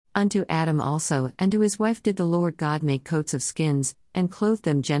Unto Adam also and to his wife did the Lord God make coats of skins, and clothed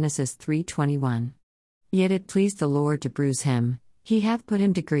them. Genesis 3:21. Yet it pleased the Lord to bruise him, he hath put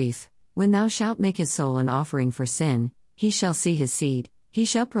him to grief. When thou shalt make his soul an offering for sin, he shall see his seed, he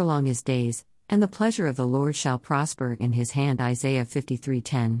shall prolong his days, and the pleasure of the Lord shall prosper in his hand. Isaiah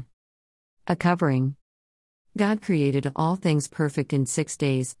 53:10. A covering. God created all things perfect in 6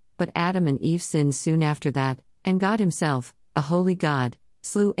 days, but Adam and Eve sinned soon after that, and God himself, a holy God,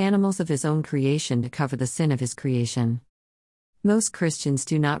 slew animals of his own creation to cover the sin of his creation. Most Christians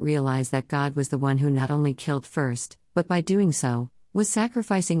do not realize that God was the one who not only killed first, but by doing so, was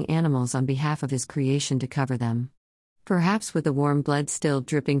sacrificing animals on behalf of his creation to cover them. Perhaps with the warm blood still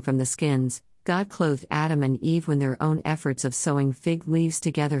dripping from the skins, God clothed Adam and Eve when their own efforts of sewing fig leaves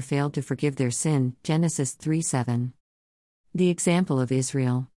together failed to forgive their sin. Genesis 3:7. The example of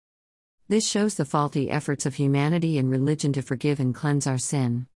Israel. This shows the faulty efforts of humanity and religion to forgive and cleanse our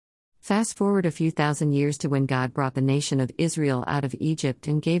sin. Fast forward a few thousand years to when God brought the nation of Israel out of Egypt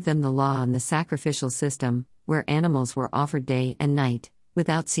and gave them the law and the sacrificial system, where animals were offered day and night,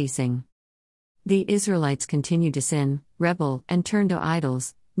 without ceasing. The Israelites continued to sin, rebel, and turn to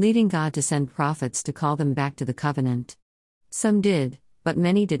idols, leading God to send prophets to call them back to the covenant. Some did, but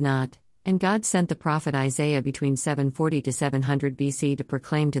many did not, and God sent the prophet Isaiah between 740 to 700 BC to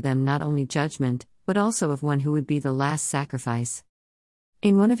proclaim to them not only judgment, but also of one who would be the last sacrifice.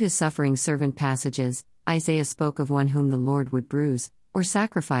 In one of his suffering servant passages, Isaiah spoke of one whom the Lord would bruise, or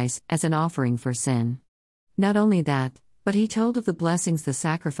sacrifice, as an offering for sin. Not only that, but he told of the blessings the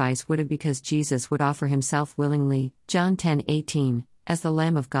sacrifice would have because Jesus would offer himself willingly, John 10:18, as the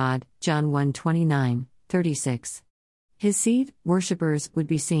Lamb of God, John 1:29, 36. His seed, worshippers, would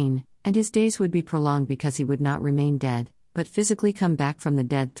be seen, and his days would be prolonged because he would not remain dead, but physically come back from the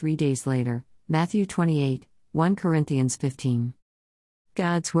dead 3 days later, Matthew 28, 1 Corinthians 15.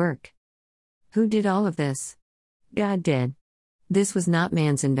 God's work. Who did all of this? God did. This was not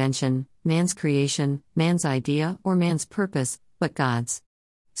man's invention, man's creation, man's idea, or man's purpose, but God's.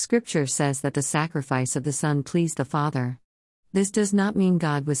 Scripture says that the sacrifice of the Son pleased the Father. This does not mean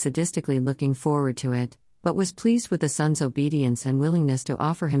God was sadistically looking forward to it, but was pleased with the Son's obedience and willingness to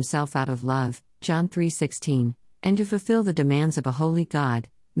offer himself out of love, John 3:16, and to fulfill the demands of a holy God,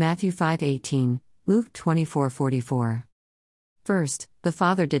 Matthew 5:18, Luke 24:44. First, the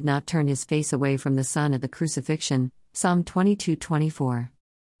Father did not turn his face away from the Son at the crucifixion, Psalm 22:24.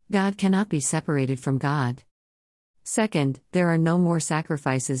 God cannot be separated from God. Second, there are no more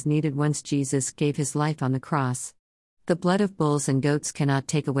sacrifices needed once Jesus gave his life on the cross. The blood of bulls and goats cannot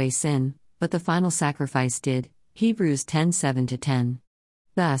take away sin, but the final sacrifice did, Hebrews 10:7-10.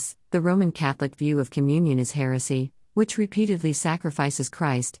 Thus, the Roman Catholic view of communion is heresy, which repeatedly sacrifices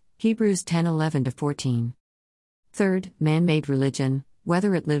Christ, Hebrews 10:11-14. Third, man-made religion,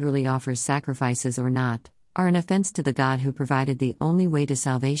 whether it literally offers sacrifices or not, are an offense to the God who provided the only way to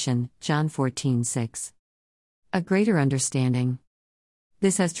salvation, John 14:6. A greater understanding.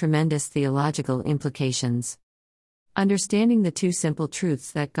 This has tremendous theological implications. Understanding the two simple truths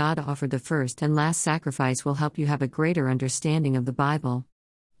that God offered the first and last sacrifice will help you have a greater understanding of the Bible.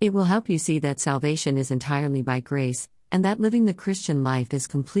 It will help you see that salvation is entirely by grace, and that living the Christian life is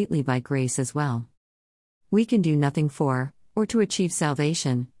completely by grace as well. We can do nothing for, or to achieve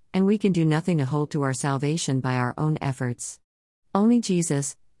salvation, and we can do nothing to hold to our salvation by our own efforts. Only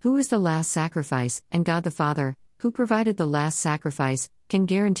Jesus, who is the last sacrifice, and God the Father, who provided the last sacrifice, can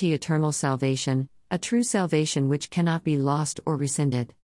guarantee eternal salvation, a true salvation which cannot be lost or rescinded.